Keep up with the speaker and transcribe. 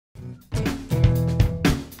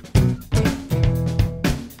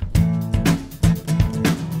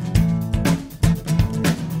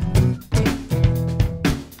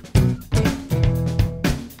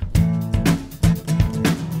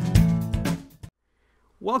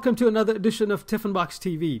Welcome to another edition of Tiffin Box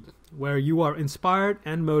TV, where you are inspired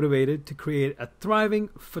and motivated to create a thriving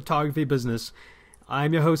photography business.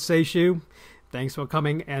 I'm your host, Seishu. Thanks for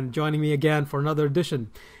coming and joining me again for another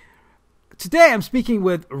edition. Today I'm speaking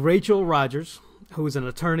with Rachel Rodgers, who is an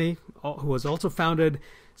attorney who has also founded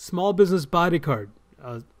Small Business Bodyguard,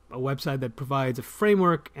 a website that provides a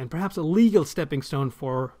framework and perhaps a legal stepping stone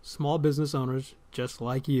for small business owners just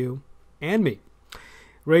like you and me.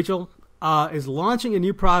 Rachel is launching a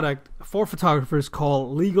new product for photographers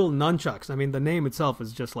called Legal Nunchucks. I mean, the name itself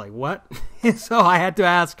is just like, what? So I had to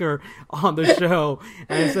ask her on the show,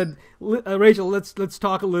 and I said, Rachel, let's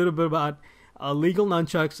talk a little bit about Legal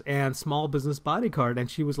Nunchucks and Small Business Bodyguard. And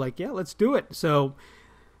she was like, yeah, let's do it. So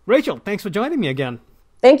Rachel, thanks for joining me again.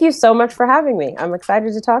 Thank you so much for having me. I'm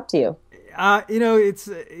excited to talk to you. It's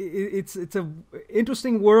an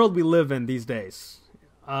interesting world we live in these days.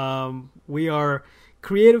 We are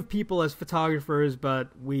creative people as photographers, but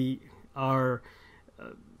we are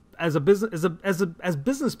as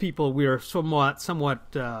business people, we are somewhat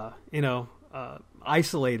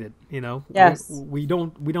isolated. Yes. We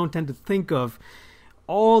don't tend to think of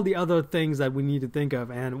all the other things that we need to think of.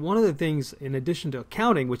 And one of the things, in addition to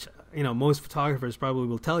accounting, which most photographers probably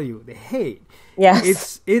will tell you they hate,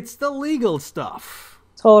 yes, it's the legal stuff.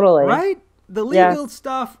 Totally. Right? The legal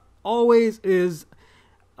stuff always is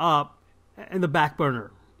in the back burner.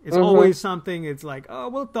 It's always something. It's like, oh,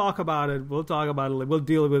 we'll talk about it. We'll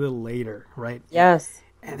deal with it later, right? Yes.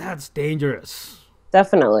 And that's dangerous.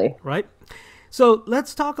 Definitely. Right? So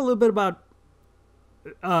let's talk a little bit about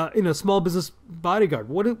Small Business Bodyguard.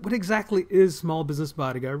 What exactly is Small Business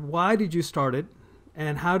Bodyguard? Why did you start it?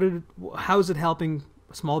 And how is it helping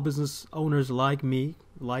small business owners like me,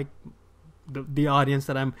 like the audience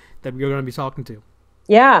that we're going to be talking to?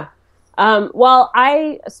 Yeah. Well,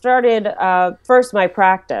 I started first my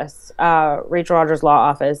practice, Rachel Rodgers Law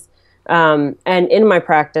Office, and in my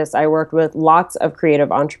practice, I worked with lots of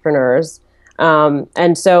creative entrepreneurs,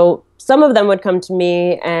 and so some of them would come to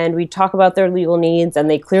me and we'd talk about their legal needs, and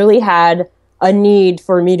they clearly had a need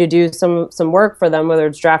for me to do some work for them, whether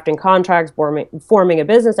it's drafting contracts, forming a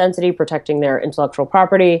business entity, protecting their intellectual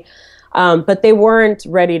property. But they weren't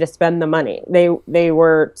ready to spend the money. They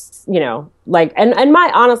were,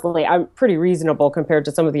 honestly, I'm pretty reasonable compared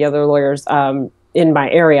to some of the other lawyers in my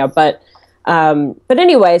area. But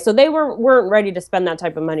anyway, so they weren't ready to spend that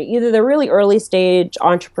type of money. Either they're really early stage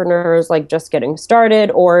entrepreneurs, like just getting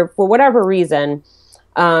started, or for whatever reason,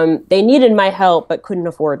 they needed my help but couldn't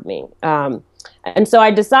afford me. And so I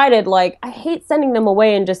decided, I hate sending them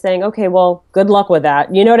away and just saying, okay, well, good luck with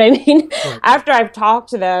that. You know what I mean? Right. After I've talked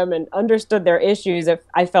to them and understood their issues, if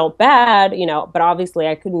I felt bad, but obviously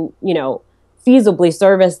I couldn't, feasibly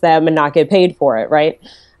service them and not get paid for it, right?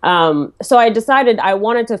 So I decided I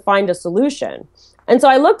wanted to find a solution. And so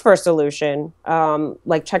I looked for a solution,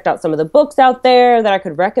 checked out some of the books out there that I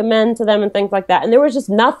could recommend to them and things like that. And there was just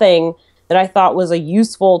nothing that I thought was a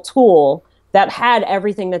useful tool that had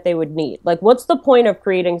everything that they would need. Like, what's the point of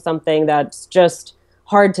creating something that's just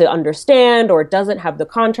hard to understand or doesn't have the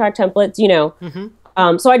contract templates,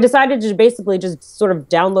 So I decided to basically just sort of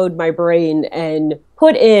download my brain and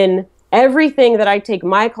put in everything that I take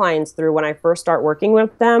my clients through when I first start working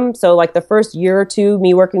with them. So like the first year or two,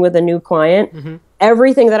 me working with a new client,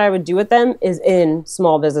 everything that I would do with them is in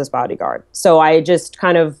Small Business Bodyguard. So I just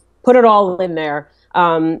kind of put it all in there,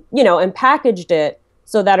 and packaged it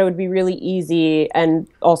so that it would be really easy and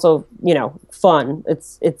also, fun.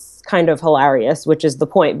 It's kind of hilarious, which is the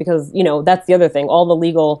point, because, that's the other thing. All the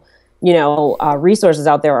legal, resources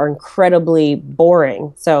out there are incredibly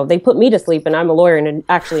boring. So they put me to sleep, and I'm a lawyer and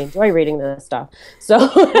actually enjoy reading this stuff. So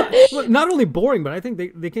well, not only boring, but I think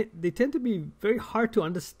they tend to be very hard to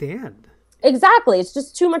understand. Exactly. It's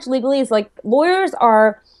just too much legalese. Like, lawyers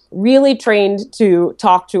are really trained to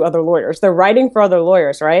talk to other lawyers. They're writing for other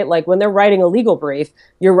lawyers, right? Like, when they're writing a legal brief,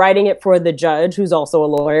 you're writing it for the judge, who's also a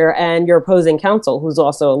lawyer, and your opposing counsel, who's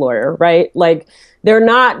also a lawyer, right? Like, they're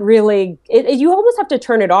not really, you almost have to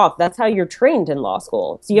turn it off. That's how you're trained in law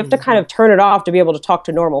school. So you have to kind of turn it off to be able to talk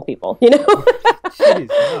to normal people, Jeez,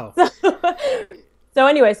 wow. So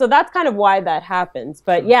anyway, so that's kind of why that happens.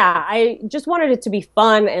 But yeah, I just wanted it to be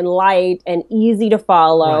fun and light and easy to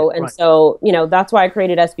follow. So, that's why I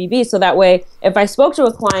created SBB. So that way, if I spoke to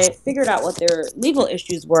a client, figured out what their legal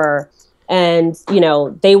issues were, and,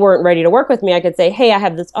 they weren't ready to work with me, I could say, hey, I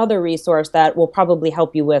have this other resource that will probably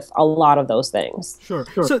help you with a lot of those things. Sure.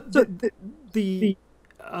 So the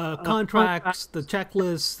contracts, the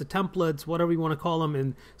checklists, the templates, whatever you want to call them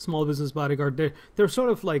in Small Business Bodyguard, they're sort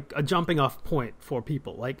of like a jumping off point for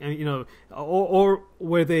people, or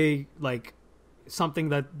where they something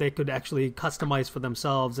that they could actually customize for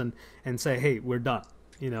themselves and say, hey, we're done,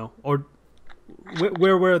 or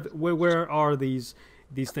where are these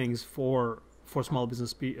things for small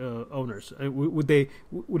business owners? Would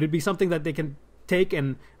it be something that they can take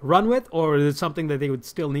and run with, or is it something that they would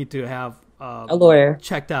still need to have a lawyer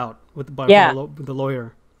checked out with the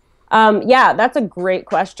lawyer? Yeah, that's a great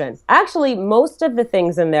question. Actually, most of the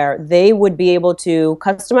things in there, they would be able to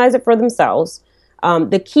customize it for themselves.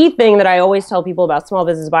 The key thing that I always tell people about Small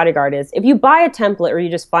Business Bodyguard is if you buy a template or you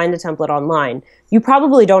just find a template online, you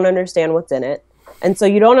probably don't understand what's in it. And so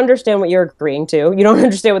you don't understand what you're agreeing to. You don't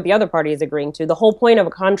understand what the other party is agreeing to. The whole point of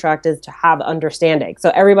a contract is to have understanding.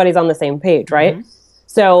 So everybody's on the same page, right? Mm-hmm.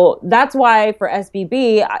 So that's why for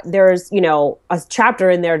SBB, there's, a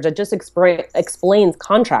chapter in there that just explains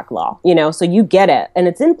contract law, so you get it. And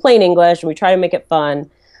it's in plain English, and we try to make it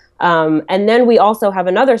fun. And then we also have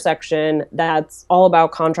another section that's all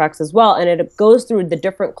about contracts as well. And it goes through the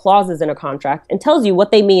different clauses in a contract and tells you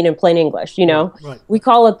what they mean in plain English, Right. We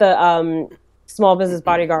call it the Small Business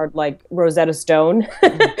Bodyguard, like Rosetta Stone.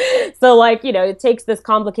 So it takes this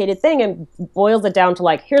complicated thing and boils it down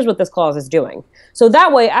to here's what this clause is doing. So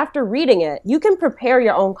that way, after reading it, you can prepare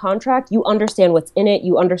your own contract. You understand what's in it.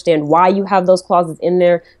 You understand why you have those clauses in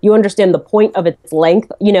there. You understand the point of its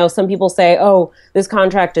length. Some people say, oh, this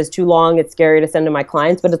contract is too long. It's scary to send to my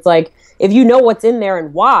clients. But it's if you know what's in there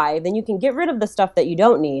and why, then you can get rid of the stuff that you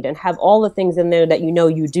don't need and have all the things in there that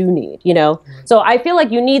you do need, Mm-hmm. So I feel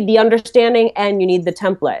like you need the understanding and you need the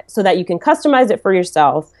template so that you can customize it for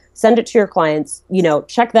yourself, send it to your clients,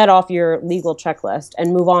 check that off your legal checklist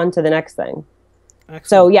and move on to the next thing. Excellent.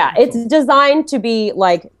 So yeah, Excellent. It's designed to be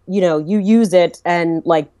you use it and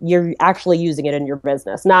you're actually using it in your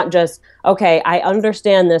business, not just, okay, I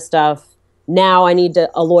understand this stuff. Now I need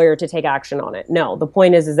a lawyer to take action on it. No, the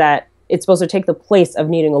point is that it's supposed to take the place of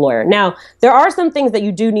needing a lawyer. Now, there are some things that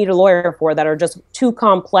you do need a lawyer for that are just too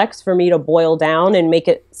complex for me to boil down and make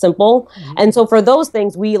it simple. Mm-hmm. And so for those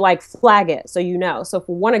things, we flag it so So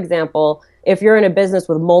for one example, if you're in a business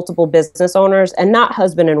with multiple business owners and not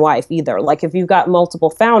husband and wife either, if you've got multiple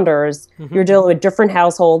founders, mm-hmm. you're dealing with different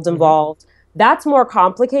households involved. Mm-hmm. That's more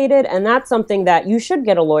complicated, and that's something that you should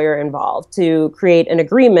get a lawyer involved to create an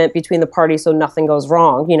agreement between the parties so nothing goes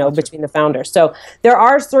wrong, between the founders. So there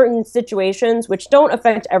are certain situations which don't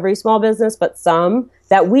affect every small business, but some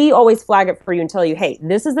that we always flag it for you and tell you, hey,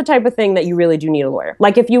 this is the type of thing that you really do need a lawyer.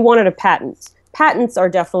 Like if you wanted a patent, patents are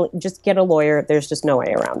definitely, just get a lawyer. There's just no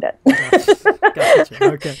way around it. Gotcha.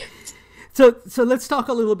 Okay. So let's talk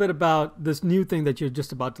a little bit about this new thing that you're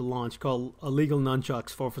just about to launch called Legal Nunchucks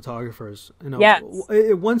for photographers. Yes.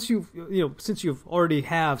 Once since you've already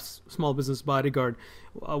have Small Business Bodyguard,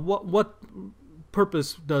 what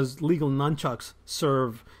purpose does Legal Nunchucks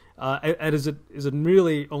serve? And is it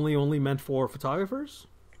really only meant for photographers?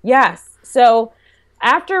 Yes. So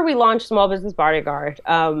after we launched Small Business Bodyguard,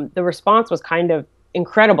 the response was kind of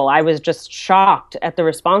incredible. I was just shocked at the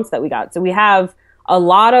response that we got. So we have a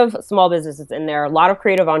lot of small businesses in there, a lot of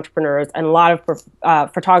creative entrepreneurs, and a lot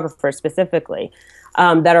of photographers specifically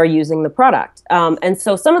that are using the product. And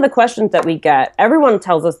so some of the questions that we get, everyone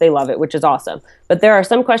tells us they love it, which is awesome. But there are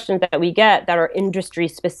some questions that we get that are industry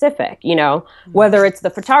specific, whether it's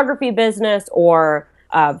the photography business or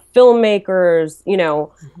filmmakers,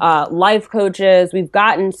 life coaches. We've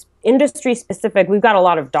gotten industry specific. We've got a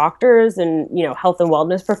lot of doctors and, health and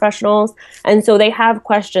wellness professionals. And so they have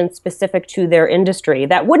questions specific to their industry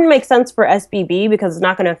that wouldn't make sense for SBB because it's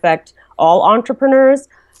not going to affect all entrepreneurs.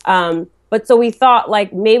 But so we thought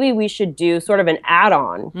maybe we should do sort of an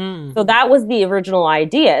add-on. So that was the original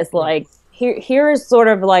idea. It's here is sort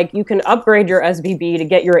of you can upgrade your SBB to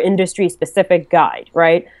get your industry specific guide,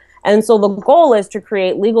 right? And so the goal is to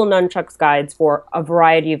create Legal Nunchucks guides for a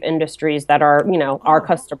variety of industries that are, our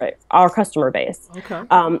customer base.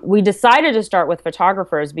 Okay. We decided to start with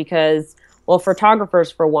photographers because, well,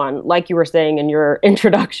 photographers, for one, like you were saying in your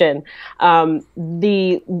introduction,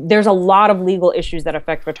 there's a lot of legal issues that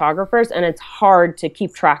affect photographers, and it's hard to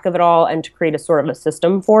keep track of it all and to create a sort of a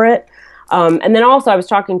system for it. And then also I was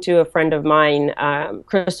talking to a friend of mine,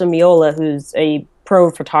 Krista Miola, who's a pro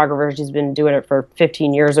photographer. She's been doing it for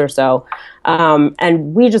 15 years or so.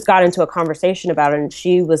 And we just got into a conversation about it. And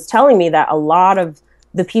she was telling me that a lot of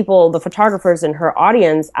the photographers in her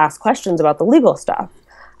audience ask questions about the legal stuff,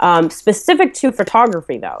 specific to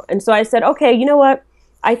photography though. And so I said, okay, you know what?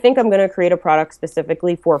 I think I'm going to create a product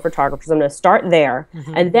specifically for photographers. I'm going to start there,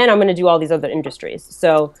 and then I'm going to do all these other industries.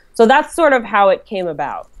 So that's sort of how it came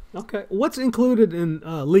about. Okay. What's included in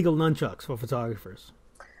Legal Nunchucks for photographers?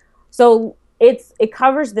 So it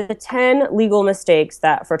covers the 10 legal mistakes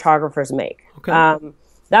that photographers make. Okay.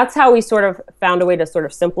 that's how we sort of found a way to sort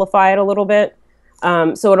of simplify it a little bit.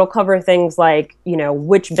 So it'll cover things like,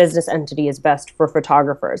 which business entity is best for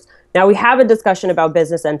photographers. Now, we have a discussion about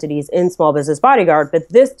business entities in Small Business Bodyguard, but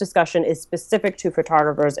this discussion is specific to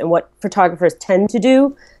photographers and what photographers tend to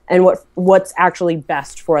do and what's actually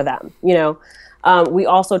best for them. We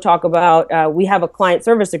also talk about, we have a client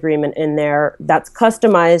service agreement in there that's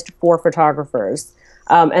customized for photographers.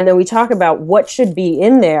 And then we talk about what should be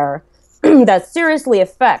in there that seriously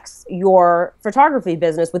affects your photography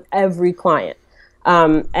business with every client.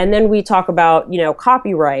 And then we talk about,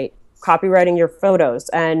 copyrighting your photos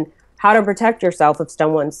and how to protect yourself if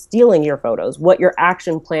someone's stealing your photos, what your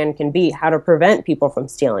action plan can be, how to prevent people from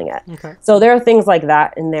stealing it. Okay. So there are things like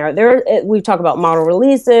that in there. We talk about model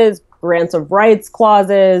releases, grants of rights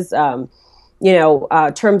clauses,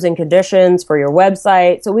 terms and conditions for your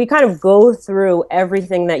website. So we kind of go through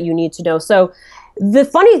everything that you need to know. So the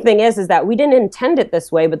funny thing is that we didn't intend it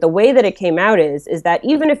this way, but the way that it came out is that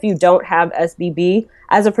even if you don't have SBB,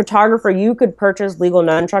 as a photographer, you could purchase Legal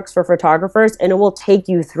Nunchucks for photographers, and it will take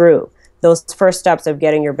you through those first steps of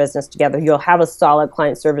getting your business together. You'll have a solid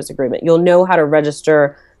client service agreement. You'll know how to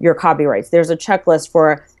register your copyrights. There's a checklist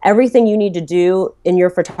for everything you need to do in your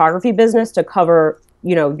photography business to cover,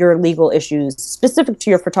 your legal issues specific to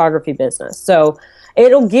your photography business. So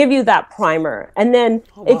it'll give you that primer. And then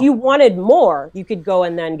if you wanted more, you could go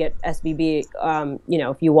and then get SBB,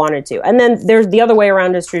 if you wanted to. And then there's the other way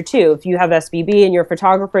around is true too. If you have SBB and you're a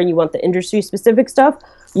photographer and you want the industry specific stuff,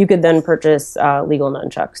 you could then purchase Legal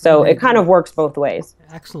Nunchucks. So it kind of works both ways.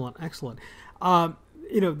 Excellent.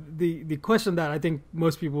 The question that I think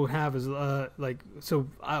most people have is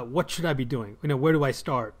what should I be doing? Where do I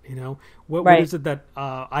start? What is it that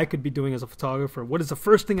I could be doing as a photographer? What is the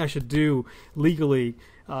first thing I should do legally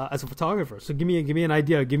as a photographer? So give me an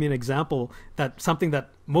idea, give me an example something that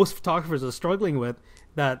most photographers are struggling with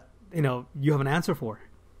that you have an answer for.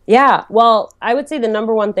 Yeah, well, I would say the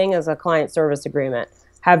number one thing is a client service agreement.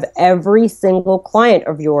 Have every single client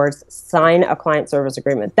of yours sign a client service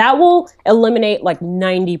agreement. That will eliminate like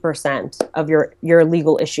 90% of your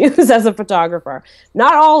legal issues as a photographer.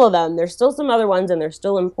 Not all of them. There's still some other ones and they're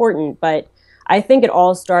still important, but I think it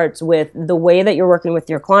all starts with the way that you're working with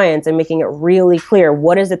your clients and making it really clear.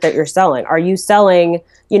 What is it that you're selling? Are you selling,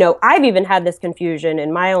 I've even had this confusion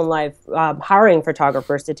in my own life, hiring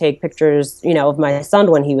photographers to take pictures, of my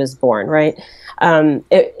son when he was born, right?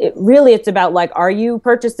 It's about like, are you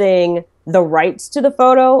purchasing the rights to the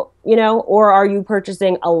photo, or are you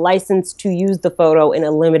purchasing a license to use the photo in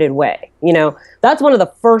a limited way? That's one of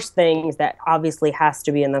the first things that obviously has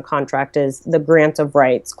to be in the contract is the grant of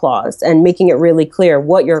rights clause and making it really clear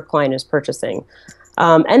what your client is purchasing.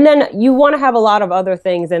 And then you want to have a lot of other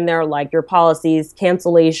things in there, like your policies,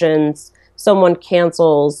 cancellations. Someone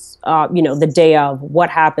cancels, the day of, what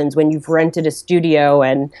happens when you've rented a studio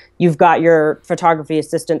and you've got your photography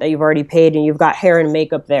assistant that you've already paid and you've got hair and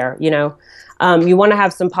makeup there, You want to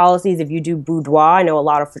have some policies if you do boudoir. I know a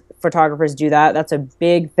lot of photographers do that. That's a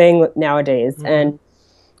big thing nowadays. Mm-hmm. And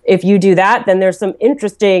if you do that, then there's some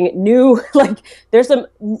interesting there's some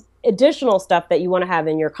additional stuff that you want to have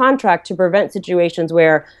in your contract to prevent situations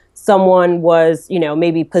where someone was,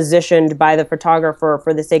 maybe positioned by the photographer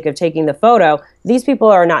for the sake of taking the photo. These people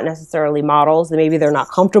are not necessarily models. Maybe they're not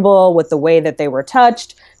comfortable with the way that they were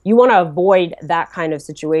touched. You want to avoid that kind of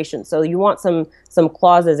situation. So you want some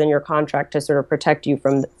clauses in your contract to sort of protect you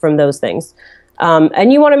from those things.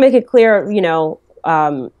 And you want to make it clear,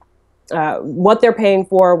 what they're paying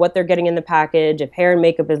for, what they're getting in the package, if hair and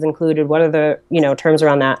makeup is included, what are the, terms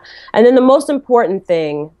around that. And then the most important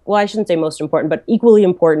thing, well, I shouldn't say most important, but equally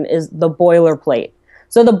important is the boilerplate.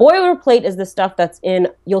 So the boilerplate is the stuff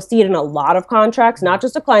you'll see it in a lot of contracts, not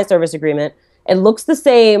just a client service agreement. It looks the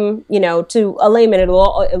same, to a layman, it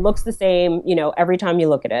looks the same, every time you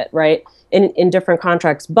look at it, right, in different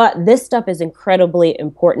contracts. But this stuff is incredibly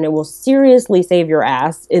important. It will seriously save your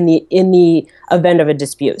ass in the event of a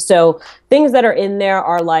dispute. So things that are in there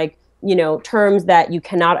are like, terms that you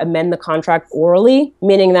cannot amend the contract orally,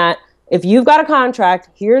 meaning that if you've got a contract,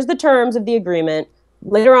 here's the terms of the agreement.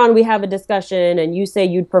 Later on, we have a discussion and you say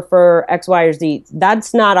you'd prefer X, Y, or Z.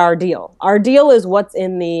 That's not our deal. Our deal is what's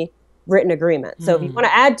in the written agreement. So if you want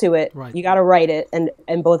to add to it, right, you got to write it and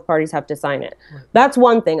both parties have to sign it. Right. That's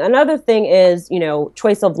one thing. Another thing is,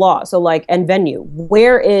 choice of law. So and venue.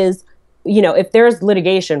 Where is, if there's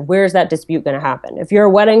litigation, where's that dispute going to happen? If you're a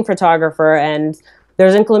wedding photographer and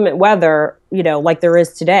there's inclement weather, like there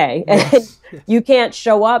is today, yes, and you can't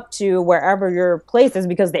show up to wherever your place is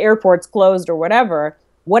because the airport's closed or whatever,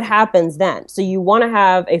 what happens then? So you want to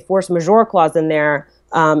have a force majeure clause in there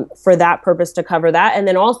for that purpose to cover that. And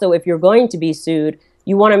then also, if you're going to be sued,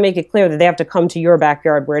 you want to make it clear that they have to come to your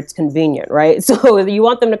backyard where it's convenient, right? So you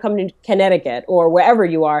want them to come to Connecticut or wherever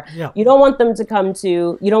you are. Yeah. You don't want them to come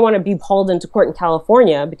to, you don't want to be hauled into court in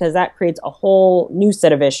California, because that creates a whole new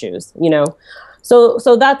set of issues, you know? So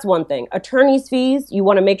that's one thing. Attorney's fees, you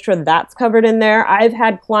want to make sure that's covered in there. I've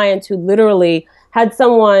had clients who literally had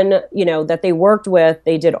someone, you know, that they worked with,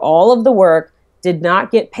 they did all of the work, did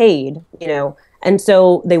not get paid, you know, and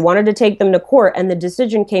so they wanted to take them to court, and the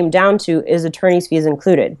decision came down to, is attorney's fees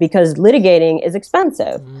included? Because litigating is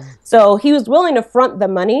expensive. So he was willing to front the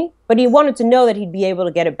money, but he wanted to know that he'd be able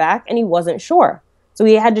to get it back, and he wasn't sure. So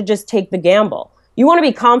he had to just take the gamble. You want to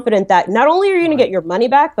be confident that not only are you going to get your money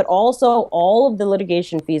back, but also all of the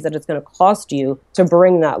litigation fees that it's going to cost you to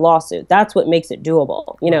bring that lawsuit. That's what makes it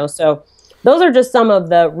doable, you know? So those are just some of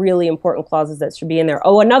the really important clauses that should be in there.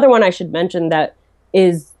 Oh, another one I should mention that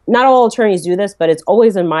is, not all attorneys do this, but it's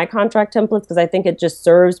always in my contract templates because I think it just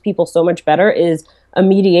serves people so much better, is a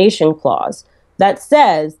mediation clause that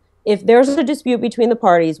says, if there's a dispute between the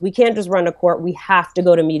parties, we can't just run to court. We have to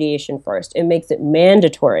go to mediation first. It makes it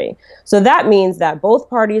mandatory. So that means that both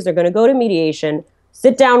parties are going to go to mediation,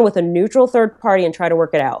 sit down with a neutral third party and try to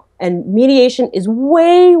work it out. And mediation is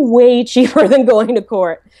way, way cheaper than going to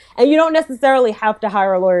court. And you don't necessarily have to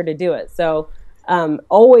hire a lawyer to do it. So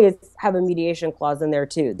always have a mediation clause in there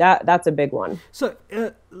too. That's a big one. So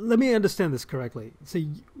let me understand this correctly. So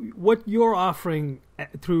what you're offering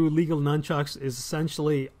through Legal Nunchucks is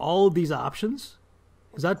essentially all of these options.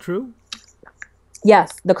 Is that true?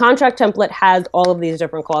 Yes, the contract template has all of these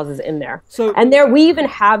different clauses in there. So, and there we even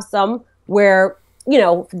have some where, you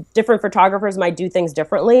know, different photographers might do things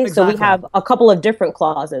differently. Exactly. So we have a couple of different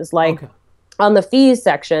clauses. Like on the fees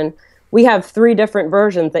section, we have 3 different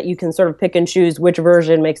versions that you can sort of pick and choose which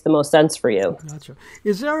version makes the most sense for you. Gotcha.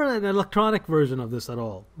 Is there an electronic version of this at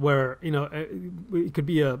all, where, you know, it could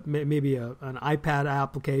be maybe an iPad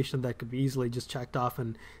application that could be easily just checked off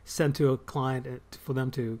and sent to a client for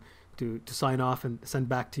them to sign off and send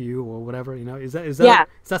back to you or whatever? You know, is that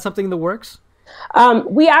something in the works?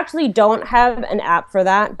 We actually don't have an app for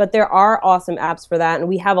that, but there are awesome apps for that. And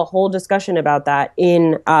we have a whole discussion about that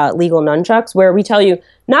in Legal Nunchucks, where we tell you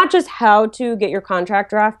not just how to get your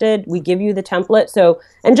contract drafted, we give you the template. So,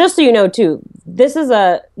 and just so you know too, this is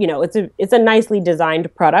it's a nicely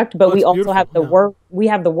designed product, but we also have the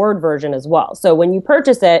Word version as well. So when you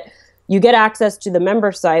purchase it, you get access to the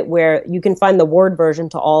member site where you can find the Word version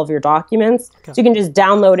to all of your documents. Okay. So you can just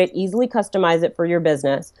download it, easily customize it for your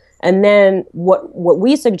business. And then what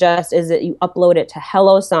we suggest is that you upload it to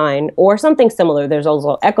HelloSign or something similar. There's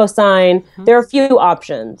also EchoSign. There are a few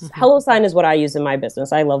options. HelloSign is what I use in my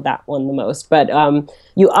business. I love that one the most. But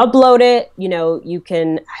you upload it, you know, you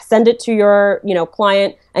can send it to your, you know,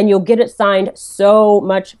 client, and you'll get it signed so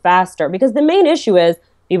much faster. Because the main issue is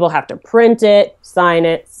people have to print it, sign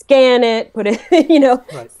it, scan it, put it, you know,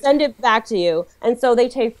 send it back to you. And so they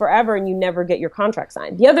take forever and you never get your contract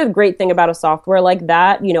signed. The other great thing about a software like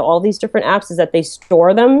that, you know, all these different apps, is that they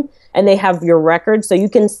store them and they have your records. So you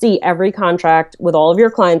can see every contract with all of your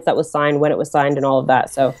clients that was signed, when it was signed, and all of that.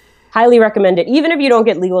 So highly recommend it. Even if you don't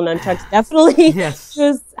get Legal Nunchucks, definitely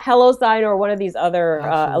use HelloSign or one of these other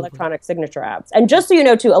electronic signature apps. And just so you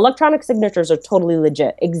know, too, electronic signatures are totally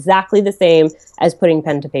legit. Exactly the same as putting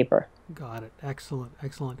pen to paper. Got it. Excellent.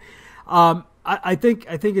 Excellent. I think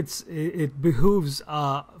it behooves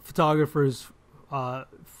photographers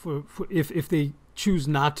if they choose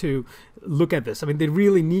not to look at this. I mean, they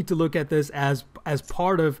really need to look at this as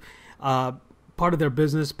part of their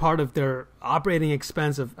business, part of their operating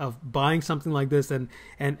expense of buying something like this and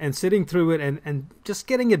sitting through it and just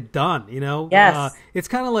getting it done, you know? Yes. It's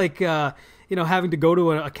kind of like, you know, having to go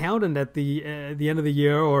to an accountant at the end of the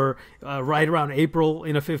year, or right around April,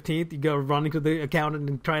 15th, you go running to the accountant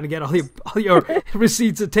and trying to get all your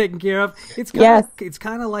receipts taken care of. It's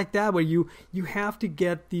kind of like that, where you have to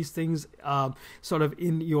get these things sort of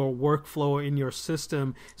in your workflow, in your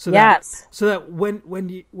system, so that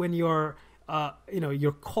when you're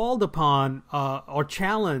you're called upon or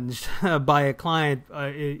challenged by a client.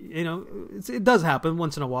 It does happen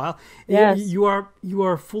once in a while. Yes. You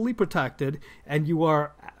are fully protected, and you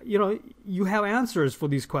have answers for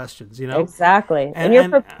these questions. Exactly, and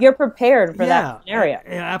you're prepared for that scenario.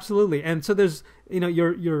 Absolutely. And so there's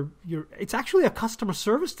it's actually a customer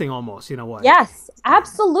service thing almost, what? Yes,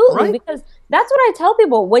 absolutely. Right? Because that's what I tell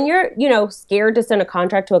people. When you're, scared to send a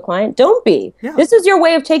contract to a client, don't be. Yeah. This is your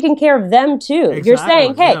way of taking care of them too. Exactly. You're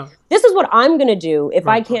saying, hey, this is what I'm going to do if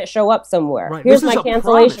I can't show up somewhere. Right. Here's my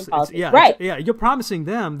cancellation policy. You're promising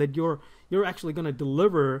them that you're actually going to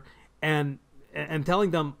deliver and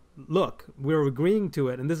telling them, look, we're agreeing to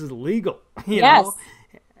it and this is legal. You know?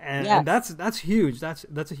 And that's huge.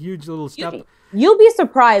 That's a huge little step. You'll be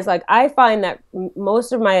surprised. Like, I find that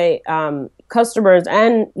most of my customers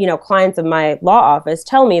and, clients of my law office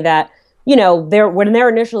tell me that, when they're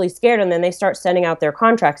initially scared and then they start sending out their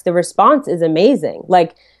contracts, the response is amazing.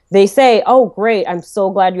 Like, they say, "Oh, great. I'm so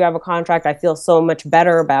glad you have a contract. I feel so much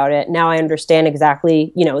better about it. Now I understand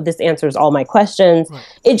exactly, this answers all my questions." Right.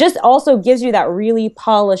 It just also gives you that really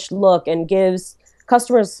polished look and gives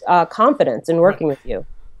customers confidence in working with you.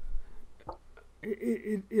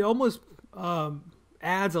 It almost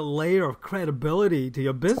adds a layer of credibility to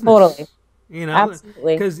your business. Totally.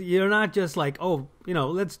 Absolutely. Because you're not just like, "Oh,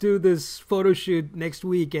 let's do this photo shoot next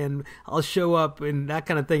week and I'll show up," and that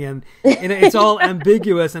kind of thing. And it's all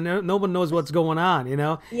ambiguous and no one knows what's going on,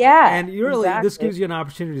 Yeah. And this gives you an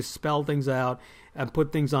opportunity to spell things out and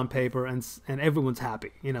put things on paper and everyone's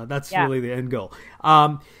happy. That's really the end goal.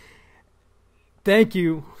 Thank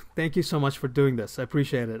you. Thank you so much for doing this. I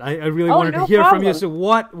appreciate it. I really wanted to hear from you. So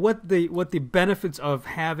what the benefits of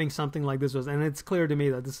having something like this was, and it's clear to me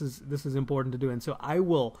that this is important to do. And so I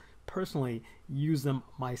will personally use them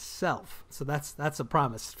myself. So that's a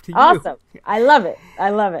promise to you. Awesome. I love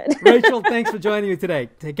it. Rachel, thanks for joining me today.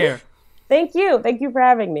 Take care. Thank you. Thank you for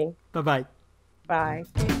having me. Bye-bye.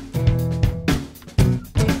 Bye.